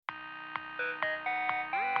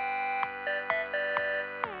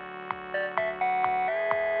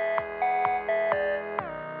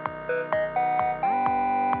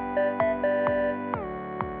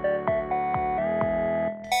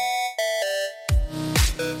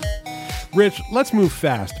Rich, let's move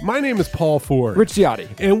fast. My name is Paul Ford. Rich Ciotti.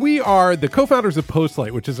 And we are the co-founders of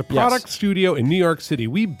Postlight, which is a product Yes. studio in New York City.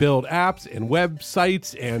 We build apps and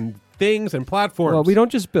websites and things and platforms. Well, we don't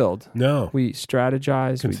just build. No. We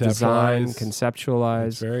strategize, we design,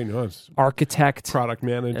 conceptualize, Very nice. architect, Product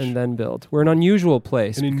manage. and then build. We're an unusual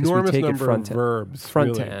place An because enormous we take it number front of verbs.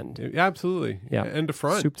 front really. to end. Absolutely. Yeah. End to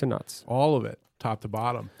front. Soup to nuts. All of it, top to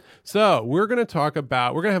bottom. So we're going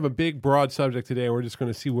to have a big, broad subject today. We're just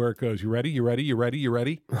going to see where it goes. You ready? You ready? You ready? You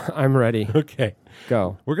ready? I'm ready. Okay.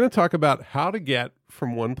 Go. We're going to talk about how to get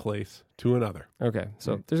from one place to another. Okay.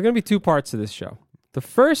 So there's going to be two parts to this show. The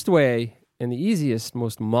first way and the easiest,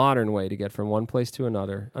 most modern way to get from one place to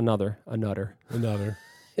another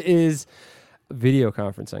is video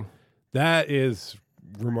conferencing. That is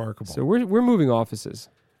remarkable. So we're moving offices.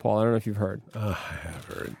 Paul, I don't know if you've heard. I have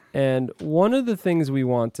heard. And one of the things we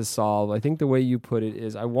want to solve, I think the way you put it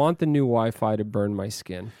is, I want the new Wi-Fi to burn my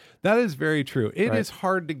skin. That is very true. It is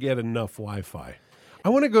hard to get enough Wi-Fi. I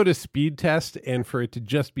want to go to speed test and for it to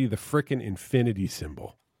just be the frickin' infinity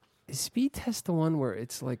symbol. Is speed test the one where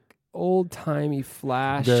it's like old-timey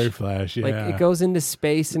flash? Very flash, yeah. Like it goes into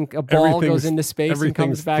space and a ball goes into space and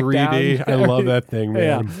comes back 3D. down. I love that thing,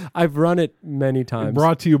 man. Yeah, I've run it many times.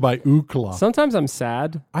 Brought to you by Ookla. Sometimes I'm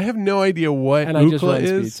sad. I have no idea what And I just Ookla run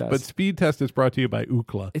Speed is, Test. but Speed Test is brought to you by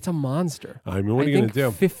Ookla. It's a monster. I mean, what are you going to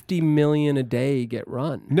do? 50 million a day get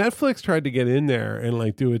run. Netflix tried to get in there and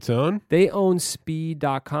like do its own. They own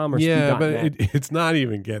speed.com or Yeah, speed.net. but it's not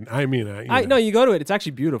even getting. I mean, No, you go to it. It's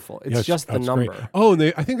actually beautiful. It's just the that's number. great. Oh,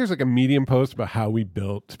 and I think there's like a Medium post about how we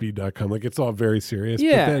built speed.com. Like it's all very serious.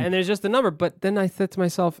 Yeah, but then, and there's just the number. But then I said to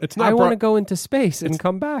myself, It's not I want to brought- go into space and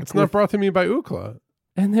come back. it's not brought to me by Ookla.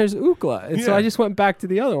 And there's Ookla. And so Yeah. I just went back to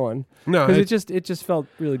the other one. No, Because it just felt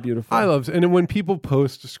really beautiful. I love, and then when people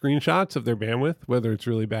post screenshots of their bandwidth, whether it's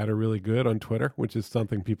really bad or really good on Twitter, which is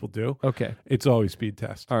something people do, Okay. it's always speed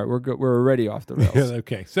test. All right, we're good. We're already off the rails.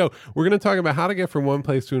 Okay, so we're going to talk about how to get from one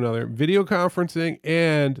place to another, video conferencing,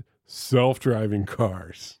 and self-driving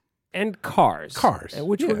cars. And cars.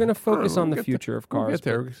 Which Yeah. we're going to focus We'll on the get future of We'll cars. get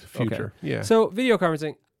there. but- Future. okay. Yeah. So video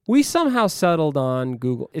conferencing, we somehow settled on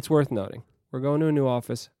Google. It's worth noting. We're going to a new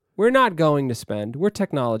office. We're not going to spend. We're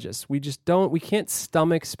technologists. We can't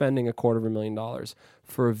stomach spending $250,000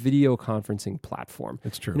 for a video conferencing platform.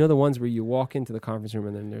 It's true. You know the ones where you walk into the conference room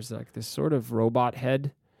and then there's like this sort of robot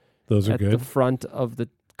head Those are at good. the front of the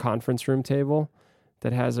conference room table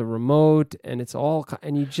that has a remote and it's all,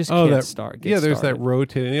 and you just can't there's start. that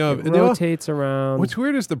rotating. It rotates around. What's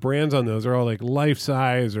weird is the brands on those are all like Life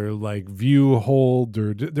Size or like View Hold,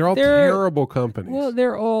 or they're all terrible companies. Well,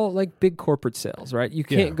 they're all like big corporate sales, right? You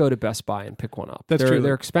can't go to Best Buy and pick one up. That's true.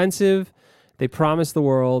 They're expensive. They promise the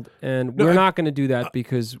world, and we're not going to do that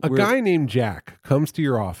because a guy named Jack comes to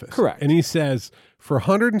your office. Correct. And he says for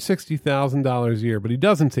 $160,000 a year, but he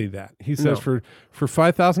doesn't say that. He says for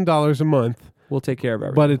 $5,000 a month, we'll take care of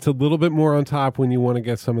everything. but it's a little bit more on top when you want to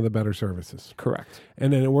get some of the better services. Correct.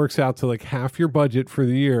 And then it works out to like half your budget for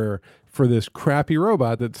the year for this crappy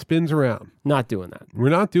robot that spins around. Not doing that. We're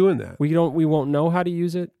not doing that. We won't know how to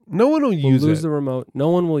use it. No one will We'll use lose it. the remote. No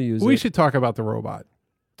one will use We it. should talk about the robot.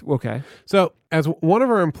 Okay. So, as one of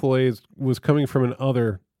our employees was coming from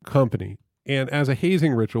another company, and as a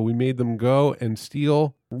hazing ritual, we made them go and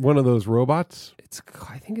steal one of those robots.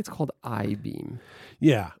 I think it's called iBeam.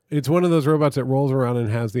 Yeah, it's one of those robots that rolls around and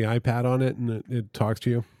has the iPad on it, and it talks to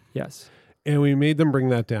you. Yes. And we made them bring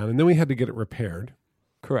that down, and then we had to get it repaired.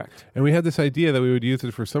 Correct. And we had this idea that we would use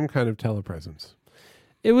it for some kind of telepresence.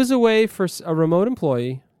 It was a way for a remote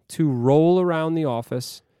employee to roll around the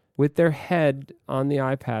office with their head on the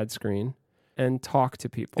iPad screen and talk to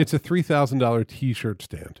people. It's a $3,000 T-shirt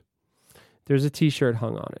stand. There's a T-shirt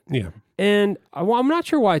hung on it. Yeah. And I'm not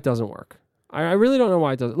sure why it doesn't work. I really don't know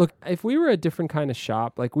why it doesn't. Look, if we were a different kind of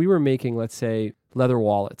shop, like we were making, let's say, leather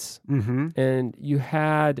wallets, and you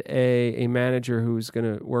had a manager who's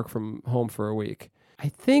going to work from home for a week, I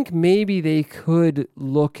think maybe they could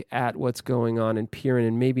look at what's going on and peer in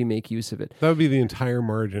and maybe make use of it. That would be the entire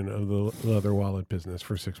margin of the leather wallet business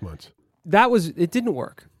for 6 months. It didn't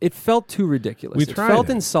work. It felt too ridiculous. We It tried felt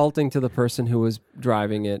it. insulting to the person who was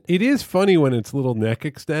driving it. It is funny when its little neck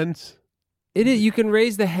extends. It is. You can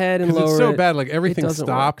raise the head and Because lower it's so it. bad, like everything doesn't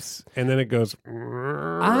stops and then it goes.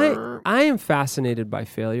 I am fascinated by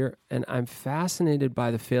failure, and I'm fascinated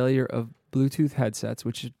by the failure of Bluetooth headsets,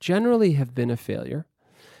 which generally have been a failure.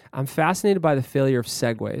 I'm fascinated by the failure of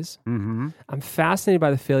Segways. Mm-hmm. I'm fascinated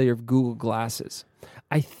by the failure of Google Glasses.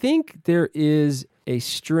 I think there is a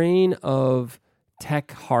strain of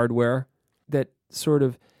tech hardware that sort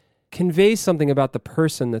of conveys something about the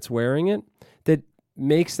person that's wearing it that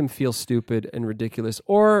makes them feel stupid and ridiculous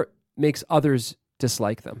or makes others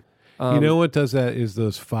dislike them. You know what does that is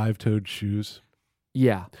those 5-toed shoes.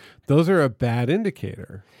 Yeah. Those are a bad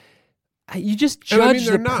indicator. You just judge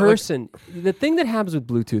the person. The thing that happens with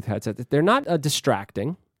Bluetooth headsets, they're not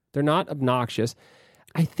distracting. They're not obnoxious.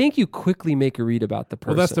 I think you quickly make a read about the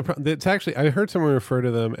person. Well, that's the problem. It's actually, I heard someone refer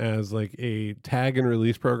to them as like a tag and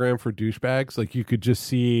release program for douchebags. Like you could just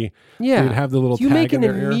see, they'd have the little tag in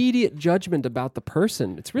their ear. You make an immediate judgment about the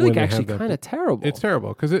person. It's really actually kind of terrible. It's terrible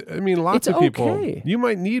because, lots of people, you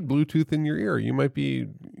might need Bluetooth in your ear. You might be,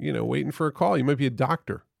 waiting for a call. You might be a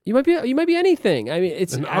doctor. You might be anything. I mean,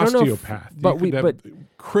 it's an I don't osteopath. Know but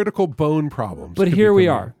critical bone problems. But here we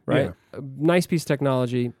are, right? Yeah. A nice piece of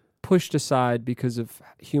technology pushed aside because of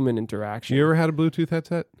human interaction. You ever had a Bluetooth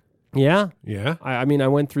headset? Yeah. Yeah? I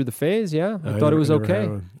went through the phase, yeah. I thought it was okay.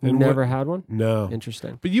 You never had one? No.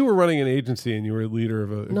 Interesting. But you were running an agency and you were a leader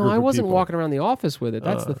of a group No, I wasn't people. walking around the office with it.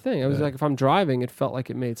 That's the thing. I was like, if I'm driving, it felt like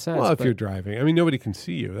it made sense. Well, if you're driving. Nobody can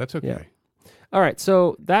see you. That's okay. Yeah. All right,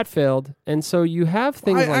 so that failed, and so you have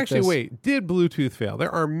things like actually, this. Wait, did Bluetooth fail? There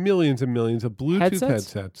are millions and millions of Bluetooth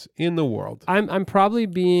headsets in the world. I'm probably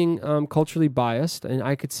being culturally biased, and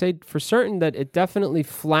I could say for certain that it definitely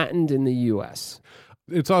flattened in the U.S.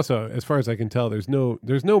 It's also, as far as I can tell, there's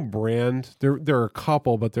no brand. There are a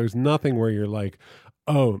couple, but there's nothing where you're like,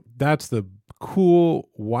 oh, that's the cool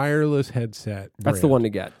wireless headset brand. That's the one to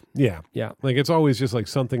get. Yeah. Yeah. Like it's always just like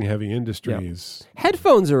something heavy industries. Yeah.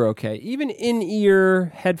 Headphones are okay. Even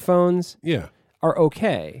in-ear headphones are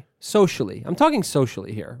okay socially. I'm talking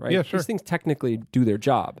socially here, right? Yeah, sure. These things technically do their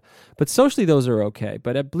job. But socially, those are okay.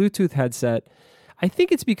 But a Bluetooth headset, I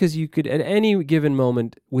think it's because you could, at any given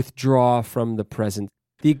moment, withdraw from the present.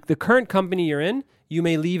 The current company you're in, you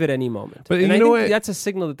may leave at any moment. But and I think that's a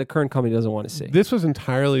signal that the current company doesn't want to see. This was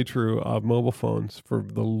entirely true of mobile phones for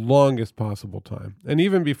the longest possible time. And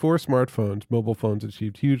even before smartphones, mobile phones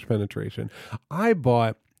achieved huge penetration. I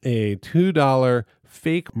bought a $2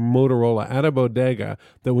 fake Motorola at a bodega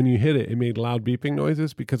that when you hit it, it made loud beeping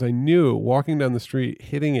noises because I knew walking down the street,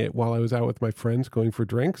 hitting it while I was out with my friends going for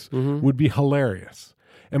drinks would be hilarious.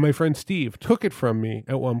 And my friend Steve took it from me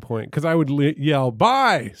at one point because I would yell,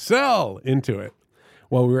 buy, sell into it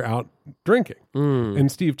while we were out drinking. And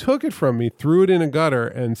Steve took it from me, threw it in a gutter,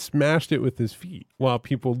 and smashed it with his feet while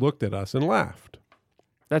people looked at us and laughed.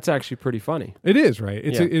 That's actually pretty funny. It is, right?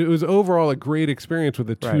 It was overall a great experience with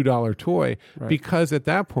a $2 toy because at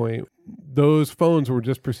that point, those phones were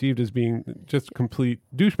just perceived as being just complete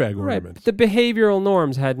douchebag ornaments. The behavioral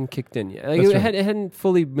norms hadn't kicked in yet. It hadn't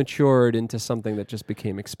fully matured into something that just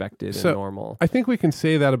became expected and normal. I think we can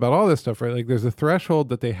say that about all this stuff, right? Like there's a threshold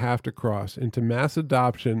that they have to cross into mass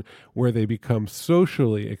adoption where they become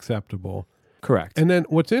socially acceptable. Correct. And then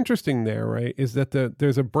what's interesting there, right, is that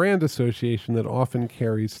there's a brand association that often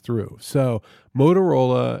carries through. So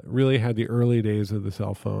Motorola really had the early days of the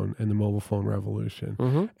cell phone and the mobile phone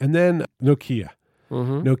revolution. And then Nokia.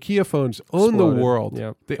 Nokia phones own the world.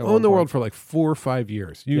 Yep. They own the world for like 4 or 5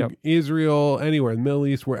 years. Israel, anywhere, in the Middle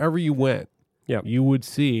East, wherever you went, you would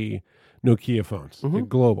see Nokia phones,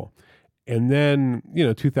 global. And then,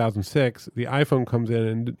 2006, the iPhone comes in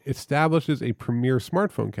and establishes a premier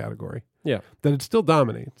smartphone category. Yeah. That it still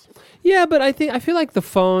dominates. Yeah, but I feel like the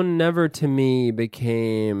phone never to me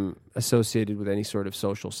became associated with any sort of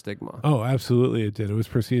social stigma. Oh, absolutely it did. It was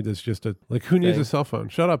perceived as just who needs a cell phone?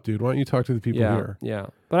 Shut up, dude. Why don't you talk to the people here? Yeah.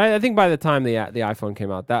 But I think by the time the iPhone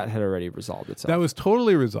came out, that had already resolved itself. That was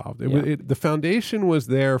totally resolved. The foundation was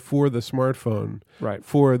there for the smartphone. Right.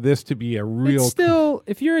 For this to be a real... It's still,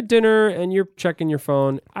 if you're at dinner and you're checking your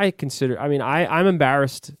phone, I'm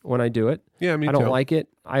embarrassed when I do it. Yeah, me too. I don't like it.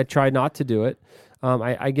 I try not to do it.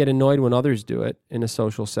 I get annoyed when others do it in a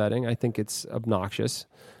social setting. I think it's obnoxious.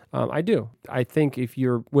 I do. I think if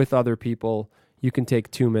you're with other people, you can take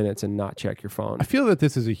 2 minutes and not check your phone. I feel that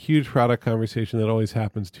this is a huge product conversation that always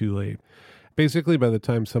happens too late. Basically, by the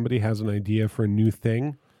time somebody has an idea for a new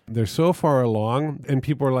thing, they're so far along and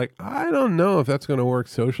people are like, I don't know if that's going to work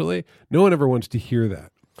socially. No one ever wants to hear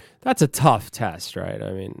that. That's a tough test, right?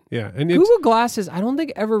 I mean, and Google Glasses, I don't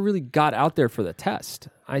think ever really got out there for the test.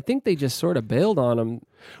 I think they just sort of bailed on them.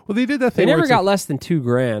 Well, they did that thing. They never got less than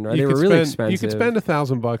 $2,000, right? They were really expensive. You could spend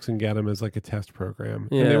 $1,000 and get them as like a test program.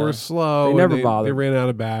 Yeah. And they were slow. They never bothered. They ran out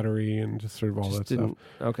of battery and just sort of all that stuff.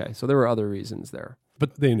 Okay, so there were other reasons there.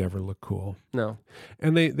 But they never looked cool. No.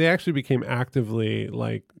 And they actually became actively,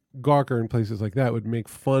 like Gawker and places like that would make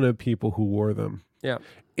fun of people who wore them. Yeah.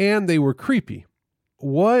 And they were creepy.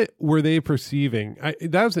 What were they perceiving?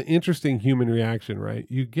 That was an interesting human reaction, right?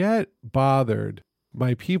 You get bothered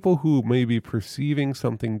by people who may be perceiving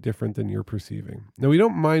something different than you're perceiving. Now, we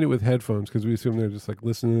don't mind it with headphones because we assume they're just like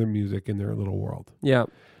listening to the music in their little world. Yeah.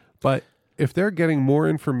 But if they're getting more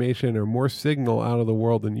information or more signal out of the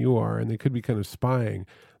world than you are, and they could be kind of spying,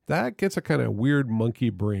 that gets a kind of weird monkey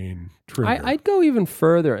brain trigger. I'd go even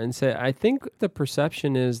further and say I think the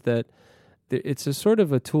perception is that it's a sort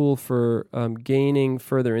of a tool for gaining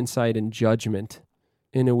further insight and judgment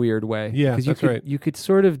in a weird way. Yeah, because that's right. You could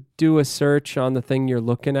sort of do a search on the thing you're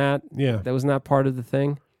looking at. Yeah. That was not part of the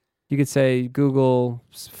thing. You could say, Google,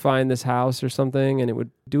 find this house or something, and it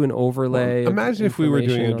would do an overlay. Well, imagine if we were doing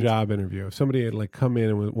a information job interview. If somebody had like come in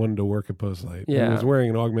and wanted to work at Postlight and was wearing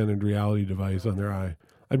an augmented reality device on their eye.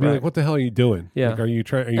 I'd be like, "What the hell are you doing? Yeah. Like, are you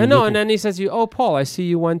trying? And then he says, to you, oh, Paul, I see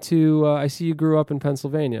you went to. I see you grew up in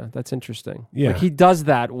Pennsylvania. That's interesting. Yeah. Like he does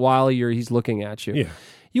that while he's looking at you. Yeah.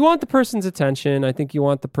 You want the person's attention. I think you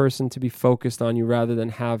want the person to be focused on you rather than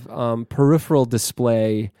have peripheral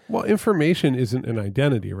display. Well, information isn't an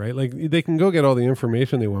identity, right? Like they can go get all the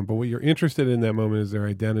information they want, but what you're interested in that moment is their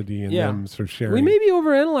identity and them sort of sharing. We may be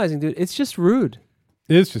overanalyzing, dude. It's just rude.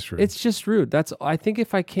 It is just rude. It's just rude. I think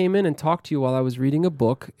if I came in and talked to you while I was reading a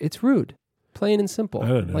book, it's rude. Plain and simple. I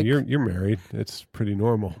don't know. Like, You're married. It's pretty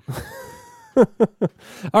normal.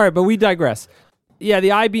 All right, but we digress. Yeah, the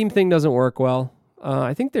iBeam thing doesn't work well.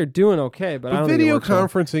 I think they're doing okay, but I don't video think it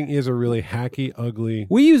works well. conferencing is a really hacky, ugly.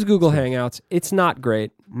 We use Google Hangouts. It's not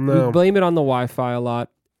great. No. We blame it on the Wi-Fi a lot.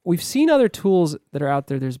 We've seen other tools that are out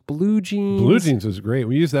there. There's Blue Jeans. Blue Jeans is great.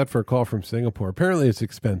 We use that for a call from Singapore. Apparently, it's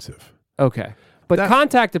expensive. Okay. But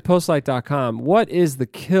contact at postlight.com. What is the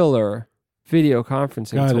killer video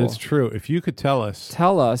conferencing tool? It's true. If you could tell us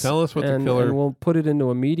what the killer. And we'll put it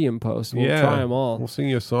into a Medium post. We'll try them all. We'll sing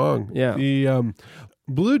you a song. Yeah. The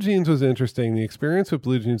Blue Jeans was interesting. The experience with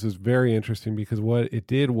Blue Jeans was very interesting because what it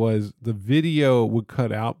did was the video would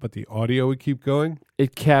cut out, but the audio would keep going.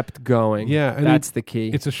 It kept going. Yeah. And that's the key.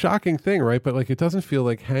 It's a shocking thing, right? But like it doesn't feel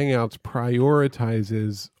like Hangouts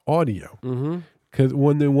prioritizes audio. Mm-hmm. Because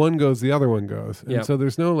when the one goes, the other one goes. And Yep. so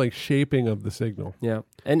there's no like shaping of the signal. Yeah.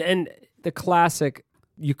 And the classic,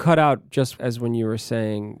 you cut out just as when you were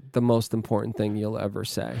saying the most important thing you'll ever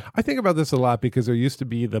say. I think about this a lot because there used to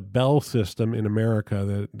be the Bell system in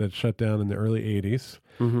America that shut down in the early 80s.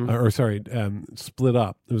 Mm-hmm. Split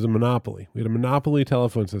up. It was a monopoly. We had a monopoly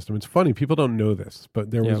telephone system. It's funny. People don't know this,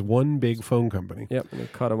 but there was one big phone company. Yep. And they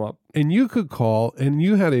cut them up. And you could call and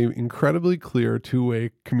you had an incredibly clear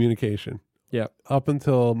two-way communication. Yep. Up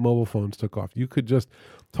until mobile phones took off. You could just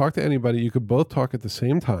talk to anybody. You could both talk at the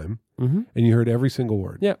same time, and you heard every single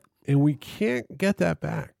word. Yep. And we can't get that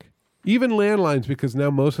back. Even landlines, because now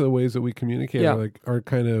most of the ways that we communicate are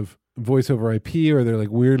kind of voice over IP, or they're like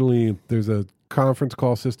weirdly, there's a conference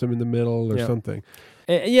call system in the middle or something.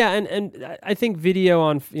 And I think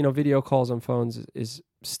video calls on phones is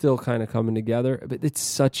still kind of coming together, but it's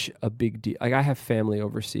such a big deal. Like I have family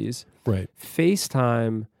overseas. Right.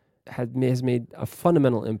 FaceTime has made a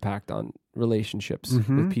fundamental impact on relationships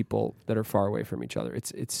with people that are far away from each other.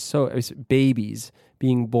 It's babies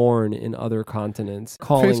being born in other continents.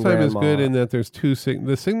 Calling FaceTime grandma. is good in that there's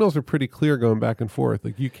the signals are pretty clear going back and forth.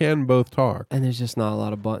 Like you can both talk. And there's just not a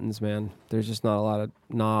lot of buttons, man. There's just not a lot of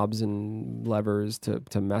knobs and levers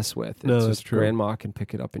to mess with. No, it's that's just true. Grandma can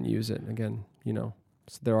pick it up and use it. Again,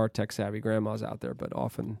 so there are tech savvy grandmas out there, but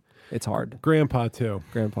often it's hard. Grandpa too.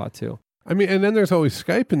 I mean, and then there's always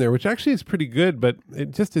Skype in there, which actually is pretty good, but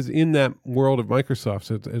it just is in that world of Microsoft,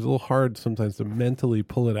 so it's a little hard sometimes to mentally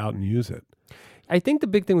pull it out and use it. I think the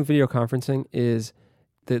big thing with video conferencing is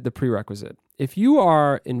the prerequisite. If you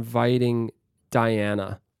are inviting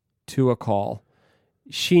Diana to a call,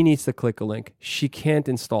 she needs to click a link. She can't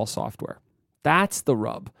install software. That's the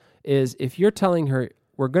rub, is if you're telling her,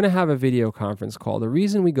 we're going to have a video conference call, the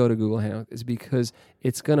reason we go to Google Hangouts is because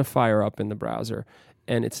it's going to fire up in the browser.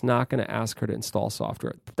 And it's not going to ask her to install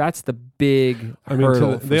software. That's the big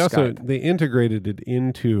hurdle for Skype. They integrated it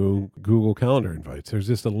into Google Calendar invites. There's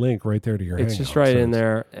just a link right there to your Hangout. It's just right in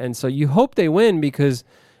there. And so you hope they win because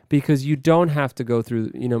you don't have to go through,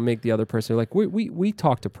 make the other person. Like we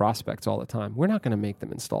talk to prospects all the time. We're not going to make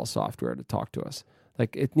them install software to talk to us.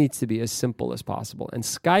 Like it needs to be as simple as possible. And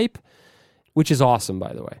Skype, which is awesome,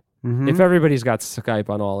 by the way. Mm-hmm. If everybody's got Skype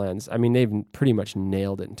on all ends, I mean, they've pretty much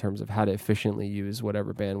nailed it in terms of how to efficiently use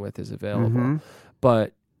whatever bandwidth is available. Mm-hmm.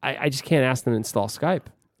 But I just can't ask them to install Skype.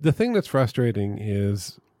 The thing that's frustrating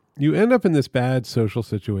is you end up in this bad social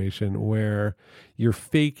situation where you're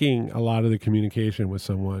faking a lot of the communication with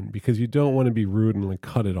someone because you don't want to be rude and like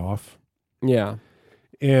cut it off. Yeah.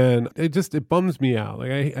 And it bums me out.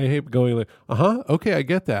 Like I hate going like, okay, I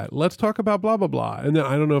get that. Let's talk about blah, blah, blah. And then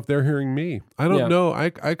I don't know if they're hearing me. I don't know.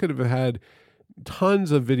 I could have had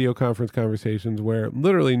tons of video conference conversations where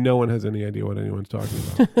literally no one has any idea what anyone's talking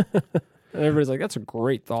about. And everybody's like, that's a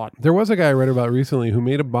great thought. There was a guy I read about recently who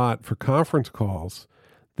made a bot for conference calls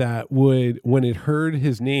that would, when it heard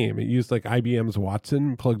his name, it used like IBM's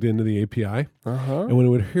Watson plugged into the API. Uh-huh. And when it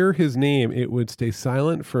would hear his name, it would stay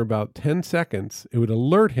silent for about 10 seconds. It would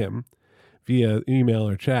alert him via email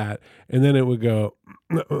or chat. And then it would go,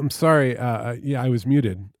 I'm sorry. Yeah, I was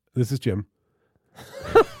muted. This is Jim.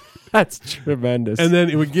 That's tremendous. And then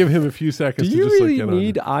it would give him a few seconds Do to you just really like get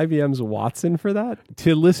need on IBM's Watson for that? it.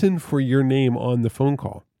 To listen for your name on the phone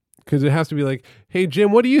call. Because it has to be like, hey,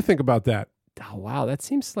 Jim, what do you think about that? Oh, wow. That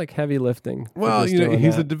seems like heavy lifting. for Well, just you know, doing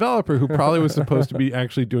he's a that. developer who probably was supposed to be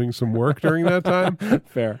actually doing some work during that time,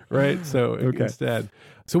 Fair. right? So Okay. instead.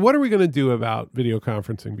 So what are we going to do about video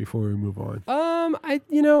conferencing before we move on?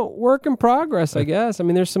 Work in progress, I guess. I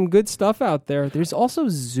mean, there's some good stuff out there. There's also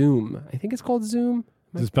Zoom. I think it's called Zoom.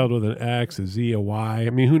 Is it spelled with an X, a Z, a Y? I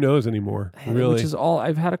mean, who knows anymore? Really, Which is all,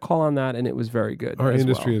 I've had a call on that and it was very good. our as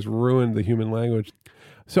industry well. has ruined the human language.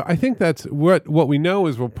 So I think that's what we know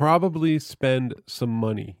is we'll probably spend some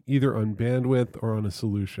money either on bandwidth or on a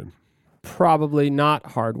solution. Probably not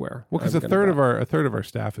hardware. Well, because I'm a gonna third of our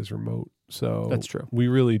staff is remote, so That's true. We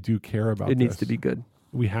really do care about bet. It needs this. to be good.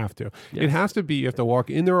 We have to. Yes. It has to be. You have to walk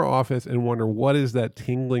into our office and wonder what is that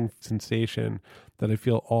tingling sensation that I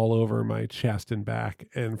feel all over my chest and back,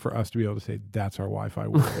 and for us to be able to say that's our Wi-Fi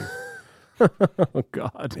working. Oh,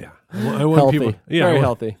 God. Yeah, I want Healthy. people. Yeah, Very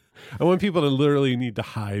healthy. I want people to literally need to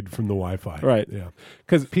hide from the Wi-Fi. Right. Yeah,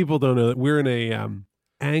 because people don't know that we're in a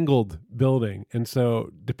angled building, and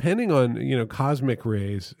so depending on cosmic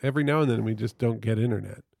rays, every now and then we just don't get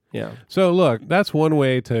internet. Yeah. So look, that's one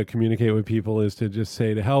way to communicate with people is to just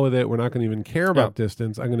say to hell with it. We're not going to even care about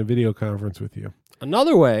distance. I'm going to video conference with you.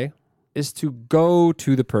 Another way is to go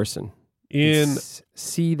to the person. In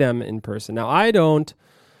See them in person. Now, I don't.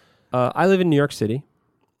 I live in New York City,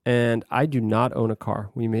 and I do not own a car.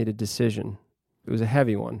 We made a decision. It was a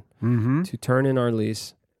heavy one to turn in our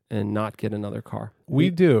lease and not get another car. we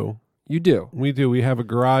do. You do. We do. We have a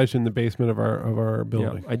garage in the basement of our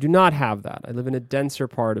building. I do not have that. I live in a denser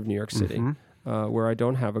part of New York City Mm-hmm. where I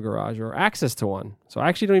don't have a garage or access to one. So I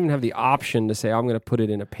actually don't even have the option to say I'm going to put it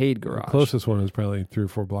in a paid garage. The closest one is probably 3 or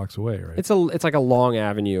 4 blocks away, right? It's like a long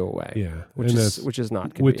avenue away. Yeah, which and is that's-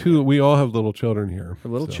 not with convenient. we all have little children here. For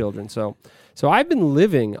little so. children. So I've been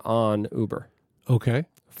living on Uber Okay,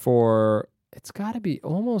 for it's got to be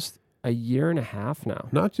almost a year and a half now.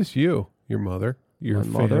 not just you, your mother, your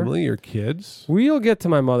My mother. family, your kids. We'll get to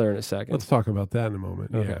my mother in a second. Let's talk about that in a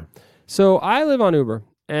moment. Okay. Yeah. So I live on Uber,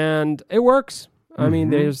 and it works. I mean,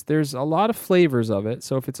 Mhm. there's a lot of flavors of it.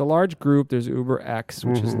 So if it's a large group, there's Uber X,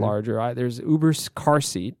 which is Mhm. larger. There's Uber's car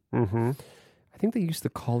seat. Mm-hmm. I think they used to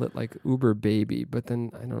call it like Uber Baby, but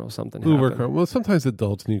then I don't know, something Uber happened. car. Well, sometimes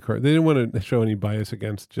adults need cars. They didn't want to show any bias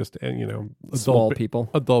against just Small people.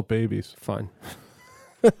 adult babies. Fine.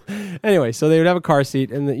 Anyway, so they would have a car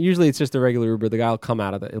seat, and usually it's just a regular Uber. The guy will come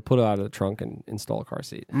out of it, he'll put it out of the trunk and install a car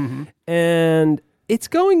seat. Mm-hmm. And it's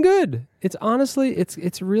going good. It's honestly,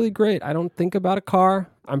 it's really great. I don't think about a car.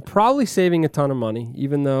 I'm probably saving a ton of money,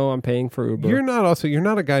 even though I'm paying for Uber. You're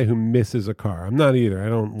not a guy who misses a car. I'm not either. I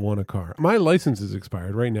don't want a car. My license is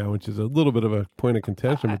expired right now, which is a little bit of a point of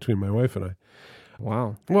contention between my wife and I.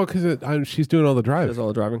 Wow. Well, because she's doing all the driving. Does all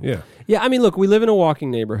the driving? Yeah. Yeah, I mean, look, we live in a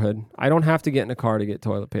walking neighborhood. I don't have to get in a car to get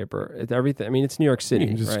toilet paper. It's everything. I mean, it's New York City. You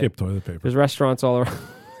can just right? skip toilet paper. There's restaurants all around.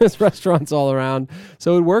 There's restaurants all around.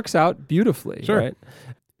 So it works out beautifully, Sure. right?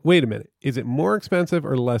 Wait a minute. Is it more expensive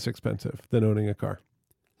or less expensive than owning a car?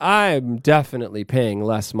 I'm definitely paying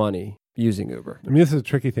less money using Uber. I mean, this is a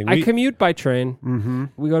tricky thing. I commute by train. Mm-hmm.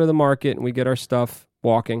 We go to the market and we get our stuff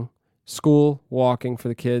walking. School, walking for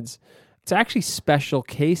the kids. It's actually special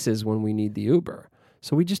cases when we need the Uber.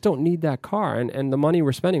 So we just don't need that car. And the money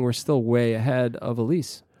we're spending, we're still way ahead of a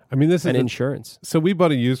lease I mean, this is and insurance. So we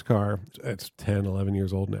bought a used car. It's 10, 11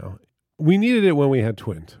 years old now. We needed it when we had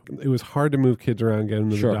twins. It was hard to move kids around, get them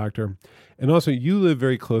to Sure. the doctor. And also, you live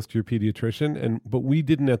very close to your pediatrician, but we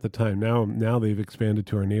didn't at the time. Now they've expanded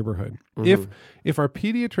to our neighborhood. Mhm. If our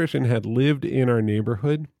pediatrician had lived in our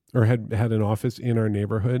neighborhood or had an office in our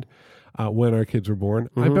neighborhood when our kids were born,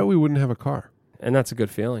 I Mhm. bet we wouldn't have a car. And that's a good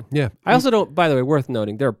feeling. Yeah. I also don't, by the way, worth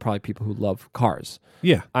noting, there are probably people who love cars.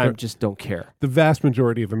 Yeah. I just don't care. The vast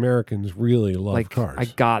majority of Americans really love Like, cars. I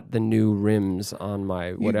got the new rims on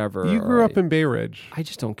my whatever. You grew up in Bay Ridge. I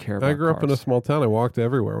just don't care about I grew up in a cars. small town. I walked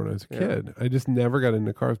everywhere when I was a Yeah. kid. I just never got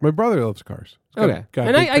into cars. My brother loves cars. He's Okay. got a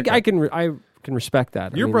And big pickup. I can respect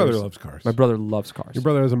that. Your I mean, brother there's- loves cars. My brother loves cars. Your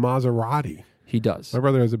brother has a Maserati. He does. My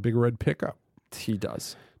brother has a big red pickup. He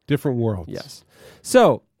does. Different worlds. Yes.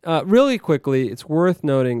 So Really quickly, it's worth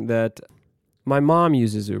noting that my mom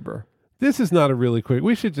uses Uber. This is not a really quick.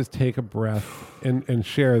 We should just take a breath and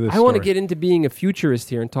share this. I want to get into being a futurist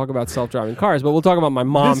here and talk about self-driving cars, but we'll talk about my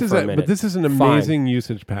mom for a minute. But this is an amazing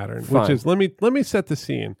usage pattern, which is let me set the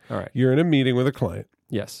scene. All right. You're in a meeting with a client.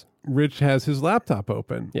 Yes. Rich has his laptop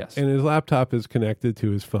open. Yes. And his laptop is connected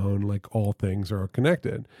to his phone like all things are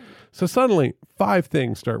connected. So suddenly 5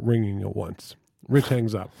 things start ringing at once. Rich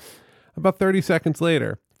hangs up. About 30 seconds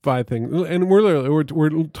later, 5 things, and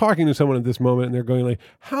we're talking to someone at this moment, and they're going like,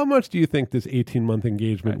 "How much do you think this 18-month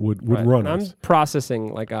engagement would run us?" I'm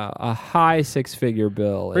processing like a high 6-figure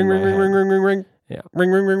bill. Ring, ring, ring, ring, ring, ring, ring. Yeah.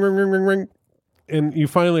 Ring, ring, ring, ring, ring, ring, ring. And you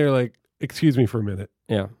finally are like, "Excuse me for a minute."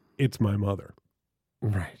 Yeah. It's my mother.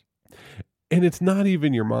 Right. And it's not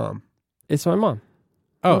even your mom. It's my mom.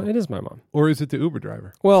 Oh, it is my mom. Or is it the Uber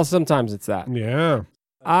driver? Well, sometimes it's that. Yeah.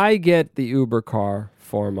 I get the Uber car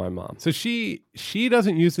for my mom. So she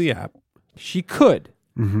doesn't use the app. She could.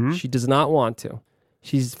 Mm-hmm. She does not want to.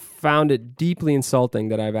 She's found it deeply insulting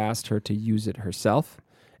that I've asked her to use it herself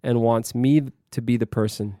and wants me to be the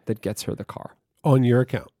person that gets her the car. On your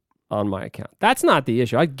account. On my account. That's not the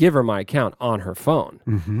issue. I'd give her my account on her phone.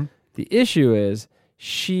 Mm-hmm. The issue is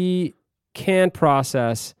she can't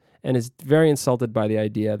process and is very insulted by the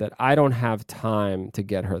idea that I don't have time to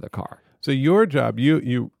get her the car. So your job,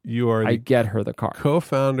 you are I get her the car.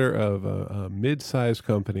 Co-founder of a mid-sized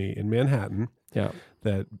company in Manhattan. Yeah.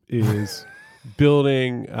 That is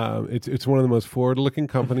building. It's one of the most forward-looking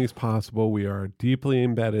companies possible. We are deeply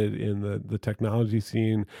embedded in the technology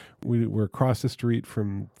scene. We're across the street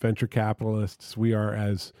from venture capitalists. We are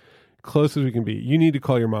as close as we can be. You need to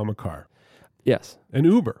call your mom a car. Yes. An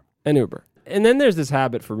Uber. An Uber. And then there's this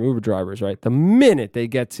habit from Uber drivers, right? The minute they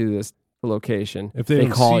get to this location, if they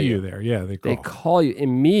call see you there, yeah, they call you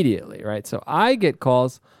immediately, right? So I get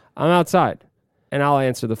calls. I'm outside, and I'll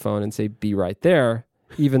answer the phone and say, "Be right there,"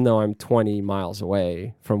 even though I'm 20 miles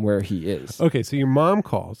away from where he is. Okay, so your mom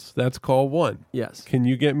calls. That's call 1. Yes. Can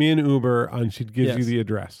you get me an Uber? And she gives Yes. you the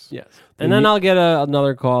address. Yes. And then I'll get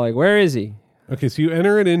another call like, "Where is he?" Okay, so you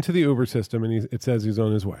enter it into the Uber system, and it says he's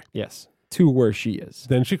on his way. Yes. To where she is.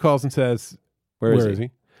 Then she calls and says, "Where is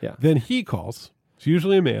he?" Yeah. Then he calls. It's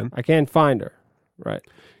usually a man. I can't find her. Right.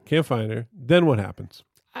 Can't find her. Then what happens?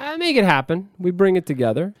 I make it happen. We bring it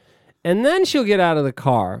together. And then she'll get out of the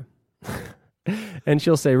car and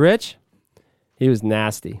she'll say, "Rich, he was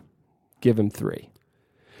nasty. Give him 3."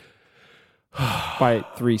 By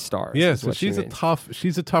 3 stars. Yeah, so she's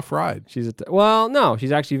a tough ride. Well, no,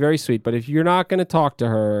 she's actually very sweet. But if you're not going to talk to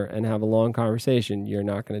her and have a long conversation, you're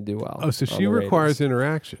not going to do well. Oh, so she requires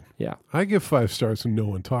interaction. Yeah. I give 5 stars when no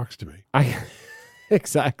one talks to me.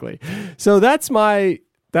 Exactly. So that's my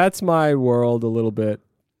world a little bit.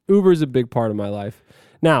 Uber's a big part of my life.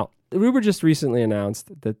 Now, Uber just recently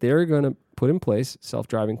announced that they're going to put in place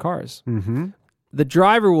self-driving cars. Mm-hmm. The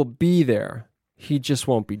driver will be there. He just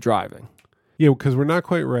won't be driving. Yeah, because we're not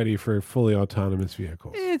quite ready for fully autonomous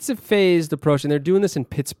vehicles. It's a phased approach, and they're doing this in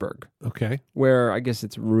Pittsburgh. Okay. Where I guess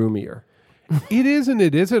it's roomier. It isn't.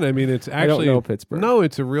 It isn't. I mean, it's actually. I don't know Pittsburgh. No,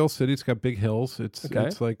 it's a real city. It's got big hills. It's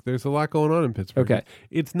like there's a lot going on in Pittsburgh. Okay.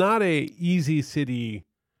 It's not a easy city.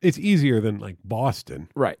 It's easier than like Boston.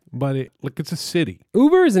 Right. But it's a city.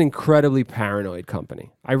 Uber is an incredibly paranoid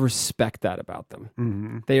company. I respect that about them.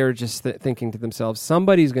 Mm-hmm. They are just thinking to themselves,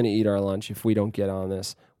 somebody's going to eat our lunch if we don't get on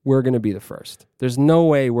this. We're going to be the first. There's no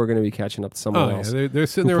way we're going to be catching up to someone else. Yeah. They're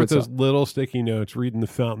sitting there with those little sticky notes reading the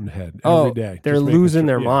Fountainhead every day. They're losing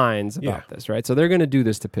their minds about this, right? So they're going to do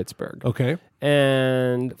this to Pittsburgh. Okay.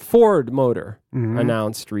 And Ford Motor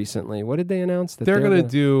announced recently. What did they announce? That they're going to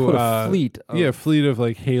do put a fleet. Fleet of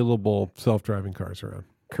like hailable self-driving cars around.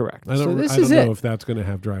 Correct. I don't know if that's going to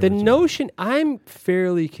have drivers. The notion, I'm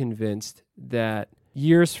fairly convinced that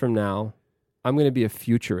years from now, I'm going to be a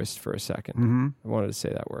futurist for a second. Mm-hmm. I wanted to say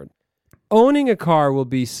that word. Owning a car will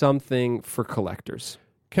be something for collectors.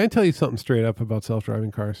 Can I tell you something straight up about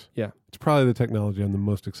self-driving cars? Yeah. It's probably the technology I'm the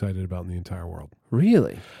most excited about in the entire world.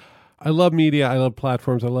 Really? I love media, I love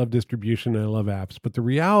platforms, I love distribution, and I love apps. But the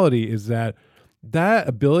reality is that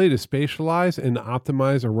ability to spatialize and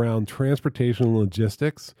optimize around transportation and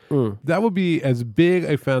logistics, that would be as big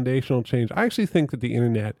a foundational change. I actually think that the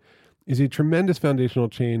internet is a tremendous foundational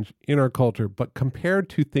change in our culture, but compared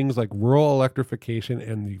to things like rural electrification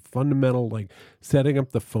and the fundamental like setting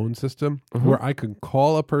up the phone system where I could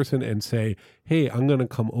call a person and say, "Hey, I'm going to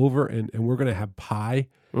come over and we're going to have pie,"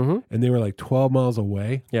 and they were like 12 miles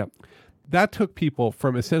away. Yeah. That took people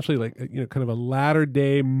from essentially like, kind of a latter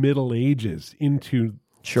day Middle Ages into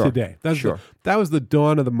today. That was the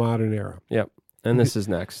dawn of the modern era. Yep. And this is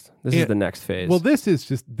next. This is the next phase. Well, this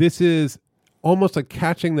is almost like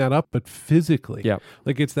catching that up, but physically. Yep.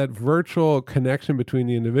 Like it's that virtual connection between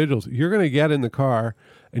the individuals. You're going to get in the car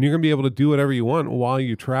and you're going to be able to do whatever you want while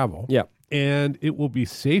you travel. Yep. And it will be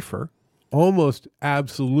safer, almost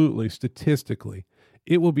absolutely statistically.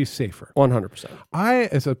 It will be safer. 100%. I,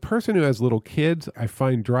 as a person who has little kids, I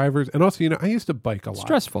find drivers, and also, I used to bike a lot.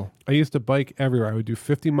 Stressful. I used to bike everywhere. I would do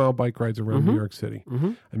 50-mile bike rides around New York City.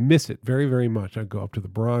 I miss it very, very much. I'd go up to the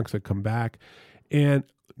Bronx, I'd come back. And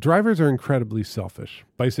drivers are incredibly selfish.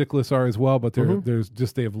 Bicyclists are as well, but they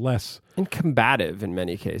have less. And combative in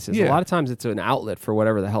many cases. Yeah. A lot of times it's an outlet for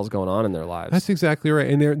whatever the hell's going on in their lives. That's exactly right.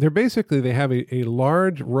 And they're basically, they have a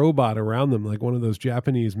large robot around them, like one of those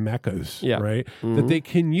Japanese mechas, right? That they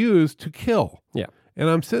can use to kill. Yeah. And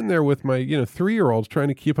I'm sitting there with my, 3-year-olds trying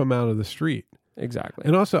to keep them out of the street. Exactly.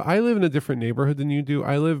 And also, I live in a different neighborhood than you do.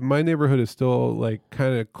 My neighborhood is still like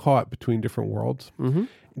kind of caught between different worlds.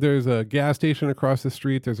 There's a gas station across the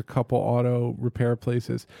street. There's a couple auto repair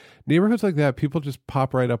places. Neighborhoods like that, people just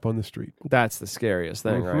pop right up on the street. That's the scariest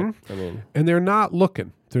thing, right? I mean, and they're not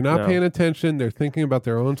looking. They're not paying attention. They're thinking about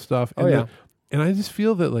their own stuff. And and I just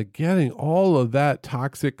feel that like getting all of that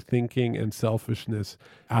toxic thinking and selfishness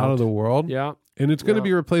out of the world. Yeah. And it's going to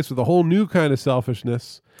be replaced with a whole new kind of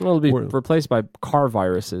selfishness. Well, it'll be replaced by car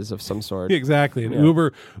viruses of some sort. Exactly. And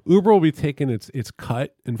Uber will be taking its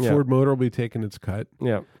cut, and Ford Motor will be taking its cut.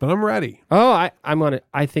 Yeah. But I'm ready. Oh,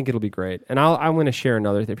 I think it'll be great. And I'm gonna share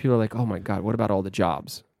another thing. People are like, oh my God, what about all the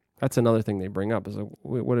jobs? That's another thing they bring up is like,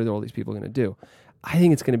 what are all these people gonna do? I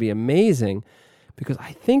think it's gonna be amazing because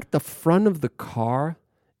I think the front of the car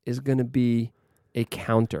is gonna be a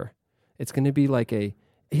counter. It's gonna be like here,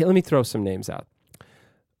 let me throw some names out.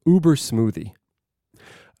 Uber Smoothie.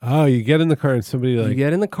 Oh, you get in the car and somebody You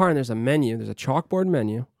get in the car and there's a menu. There's a chalkboard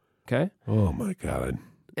menu. Okay. Oh my God.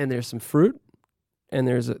 And there's some fruit, and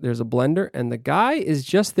there's a blender, and the guy is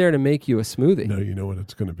just there to make you a smoothie. No, you know what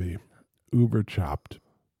it's going to be? Uber Chopped.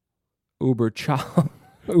 Uber Chopped.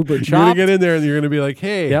 Uber Chopped. You're going to get in there and you're going to be like,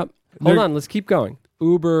 hey. Yep. Hold on. Let's keep going.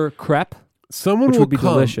 Uber Crepe. Someone which will would be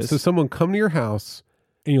come. delicious. So someone come to your house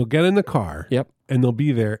and you'll get in the car. Yep. And they'll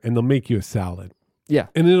be there and they'll make you a salad. Yeah.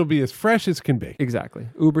 And it'll be as fresh as can be. Exactly.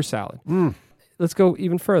 Uber salad. Let's go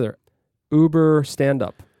even further. Uber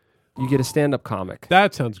stand-up. You get a stand-up comic.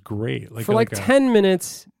 That sounds great. For like 10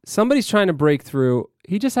 minutes, somebody's trying to break through.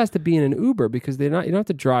 He just has to be in an Uber because you don't have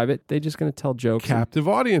to drive it. They're just going to tell jokes. Captive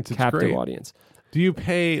audience. It's captive great. audience. Do you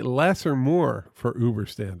pay less or more for Uber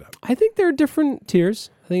stand-up? I think there are different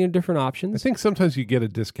tiers. I think there are different options. I think sometimes you get a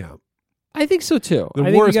discount. I think so too. The I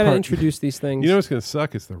think you worst got to part- introduce these things. You know what's going to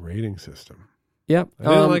suck is the rating system. Yep. I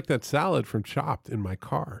didn't like that salad from Chopped in my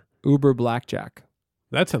car. Uber Blackjack.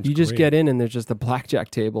 That sounds You just great. get in and there's just a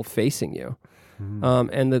blackjack table facing you.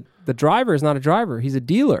 And the driver is not a driver. He's a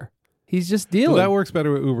dealer. He's just dealing. Well, that works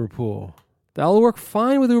better with Uber Pool. That'll work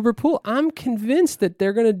fine with Uber Pool. I'm convinced that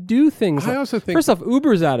they're going to do things. I also think... First off,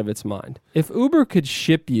 Uber's out of its mind. If Uber could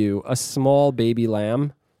ship you a small baby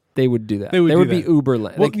lamb, they would do that. There would be Uber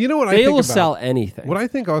lamb. Well, you know what I they think will about? sell anything. What I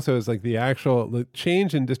think also is like the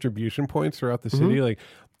change in distribution points throughout the city. Like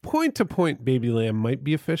point-to-point baby lamb might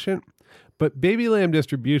be efficient, but baby lamb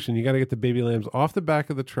distribution, you got to get the baby lambs off the back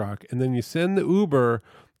of the truck, and then you send the Uber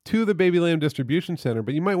to the baby lamb distribution center.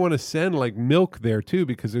 But you might want to send like milk there too,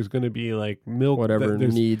 because there's going to be like milk. Whatever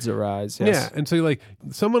needs arise. Yes. Yeah, and so like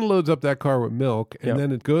someone loads up that car with milk, and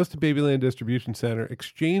then it goes to baby lamb distribution center,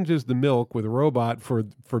 exchanges the milk with a robot for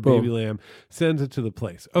baby lamb, sends it to the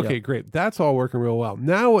place. Okay, great. That's all working real well.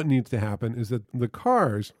 Now what needs to happen is that the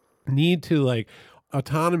cars need to like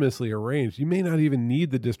autonomously arrange. You may not even need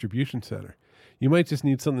the distribution center. You might just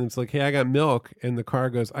need something that's like, hey, I got milk, and the car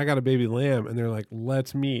goes, I got a baby lamb, and they're like,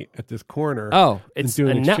 let's meet at this corner. Oh, it's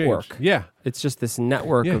a network. Yeah. It's just this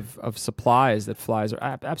network of supplies that flies.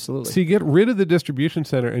 Absolutely. So you get rid of the distribution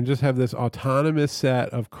center and just have this autonomous set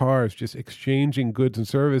of cars just exchanging goods and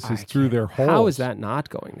services through their holes. How is that not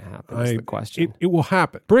going to happen is the question. It will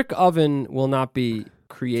happen. Brick oven will not be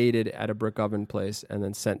created at a brick oven place and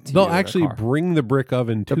then sent to you. They'll in a actually car. bring the brick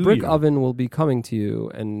oven to you. The brick oven will be coming to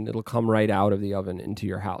you, and it'll come right out of the oven into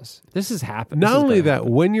your house. This is happening. Not only that,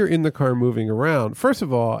 when you're in the car moving around, first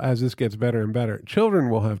of all, as this gets better and better, children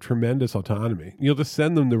will have tremendous autonomy. You'll just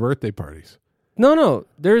send them to birthday parties. No,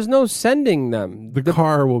 there's no sending them. The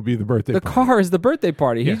car will be the birthday party. The car is the birthday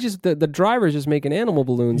party. Yeah. He's just the driver's just making animal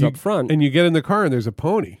balloons up front. And you get in the car and there's a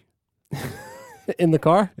pony. In the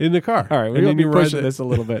car? In the car. All right, we're going to be pushing this a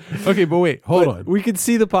little bit. Okay, but wait, hold on. We can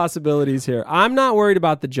see the possibilities here. I'm not worried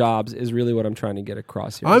about the jobs is really what I'm trying to get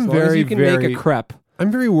across here. I'm as long as very, you can very, make a crepe.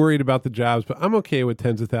 I'm very worried about the jobs, but I'm okay with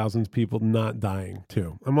tens of thousands of people not dying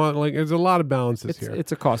too. I'm on, like, there's a lot of balances here.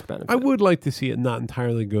 It's a cost benefit. I would like to see it not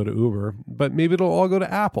entirely go to Uber, but maybe it'll all go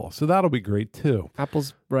to Apple. So that'll be great too.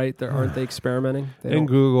 Apple's right. Aren't they experimenting? And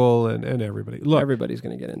Google and everybody. Look, everybody's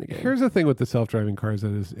going to get in the game. Here's the thing with the self-driving cars.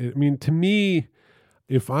 To me,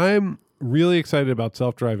 if I'm really excited about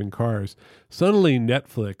self-driving cars, suddenly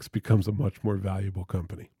Netflix becomes a much more valuable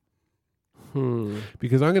company.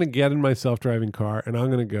 Because I'm going to get in my self-driving car and I'm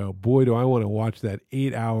going to go, boy, do I want to watch that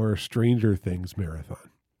 8-hour Stranger Things marathon.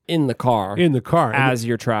 In the car. As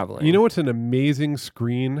you're traveling. You know what's an amazing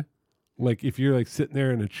screen? Like if you're like sitting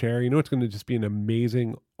there in a chair, you know it's going to just be an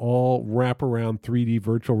amazing all wraparound 3D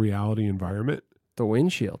virtual reality environment? The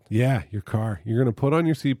windshield. Yeah, your car. You're going to put on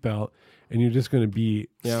your seatbelt and you're just going to be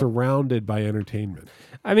surrounded by entertainment.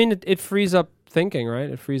 I mean, it frees up thinking, right?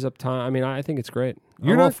 It frees up time. I mean, I think it's great.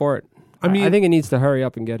 I'm all for it. I think it needs to hurry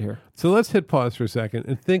up and get here. So let's hit pause for a second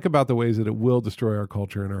and think about the ways that it will destroy our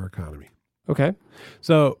culture and our economy. Okay.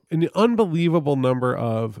 So an unbelievable number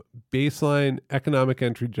of baseline economic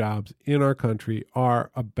entry jobs in our country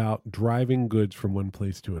are about driving goods from one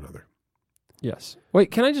place to another. Yes.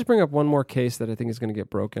 Wait, can I just bring up one more case that I think is going to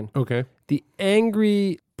get broken? Okay. The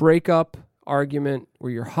angry breakup argument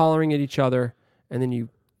where you're hollering at each other and then you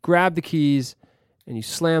grab the keys and you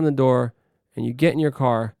slam the door and you get in your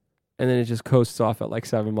car and then it just coasts off at like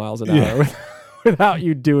 7 miles an hour without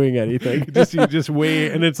you doing anything. You just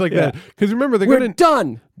wait, and it's like that. Because remember, we're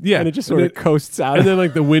done. Yeah, and it just sort of coasts out, and then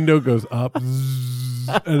like the window goes up,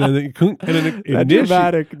 and then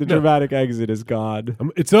the dramatic exit is gone.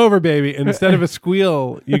 It's over, baby. And instead of a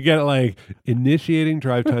squeal, you get like initiating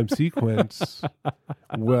drive time sequence.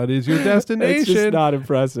 What is your destination? It's just not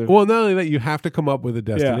impressive. Well, not only that, you have to come up with a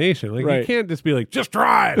destination. You can't just be like, just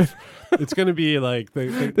drive. It's going to be like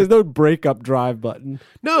there's no breakup drive button.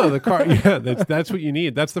 No, the car. Yeah, that's what you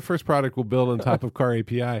need. That's the first product we'll build on top of Car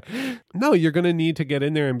API. No, you're going to need to get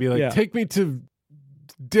in there and be like, take me to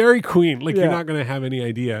Dairy Queen. You're not going to have any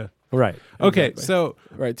idea. Right. Okay. Exactly. So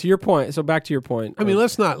to your point. So back to your point. I mean,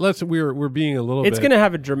 we're being a little. It's going to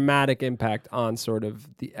have a dramatic impact on sort of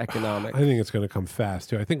the economic. I think it's going to come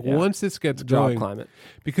fast too. I think once this gets job going, climate,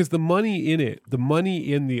 because the money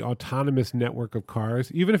in the autonomous network of cars,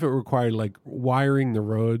 even if it required like wiring the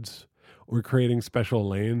roads or creating special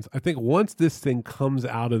lanes, I think once this thing comes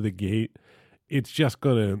out of the gate, it's just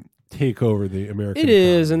going to take over the American economy.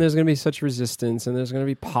 Is, and there's going to be such resistance, and there's going to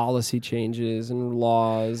be policy changes and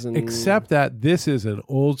laws. Except that this is an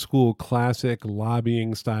old school, classic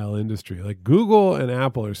lobbying style industry. Like Google and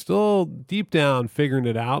Apple are still deep down figuring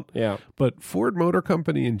it out. Yeah. But Ford Motor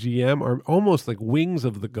Company and GM are almost like wings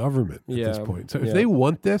of the government at this point. So if they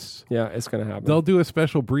want this, it's going to happen. They'll do a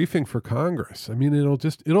special briefing for Congress. I mean,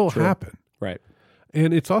 it'll happen. Right.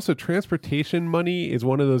 And it's also transportation money is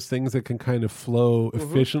one of those things that can kind of flow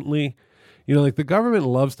efficiently. You know, like the government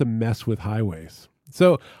loves to mess with highways.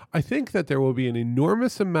 So I think that there will be an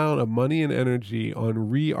enormous amount of money and energy on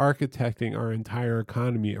re-architecting our entire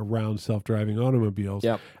economy around self-driving automobiles.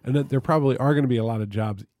 Yep. And that there probably are going to be a lot of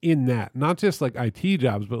jobs in that. Not just like IT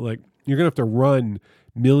jobs, but like you're going to have to run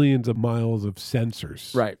millions of miles of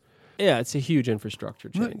sensors. Right. Yeah, it's a huge infrastructure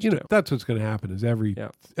change. That's what's going to happen is every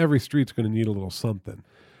street's going to need a little something.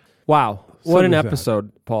 Wow. What an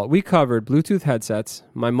episode, Paul. We covered Bluetooth headsets,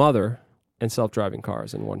 my mother, and self-driving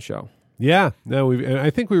cars in one show. Yeah. No, and I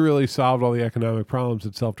think we really solved all the economic problems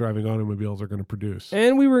that self-driving automobiles are going to produce.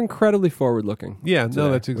 And we were incredibly forward-looking. Yeah, no,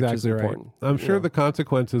 that's exactly right. I'm sure the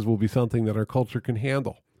consequences will be something that our culture can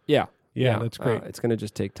handle. Yeah. Yeah, that's great. It's going to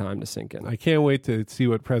just take time to sink in. I can't wait to see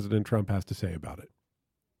what President Trump has to say about it.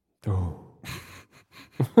 Oh.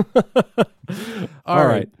 All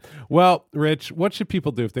right. Well, Rich, what should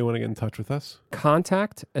people do if they want to get in touch with us?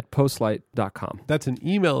 contact@postlight.com. That's an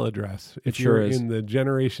email address. If you're in the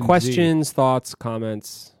Generation questions, Z. thoughts,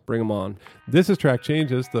 comments, bring them on. This is Track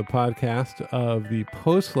Changes, the podcast of the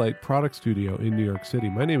Postlight Product Studio in New York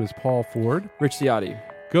City. My name is Paul Ford. Rich Ciotti.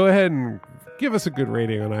 Go ahead and give us a good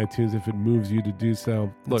rating on iTunes if it moves you to do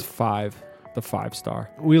so. Look, 5. The 5-star.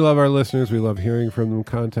 We love our listeners. We love hearing from them.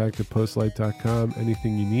 Contact@postlight.com.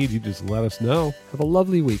 Anything you need, you just let us know. Have a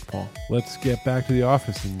lovely week, Paul. Let's get back to the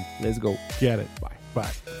office and let's go. Get it. Bye.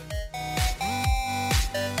 Bye.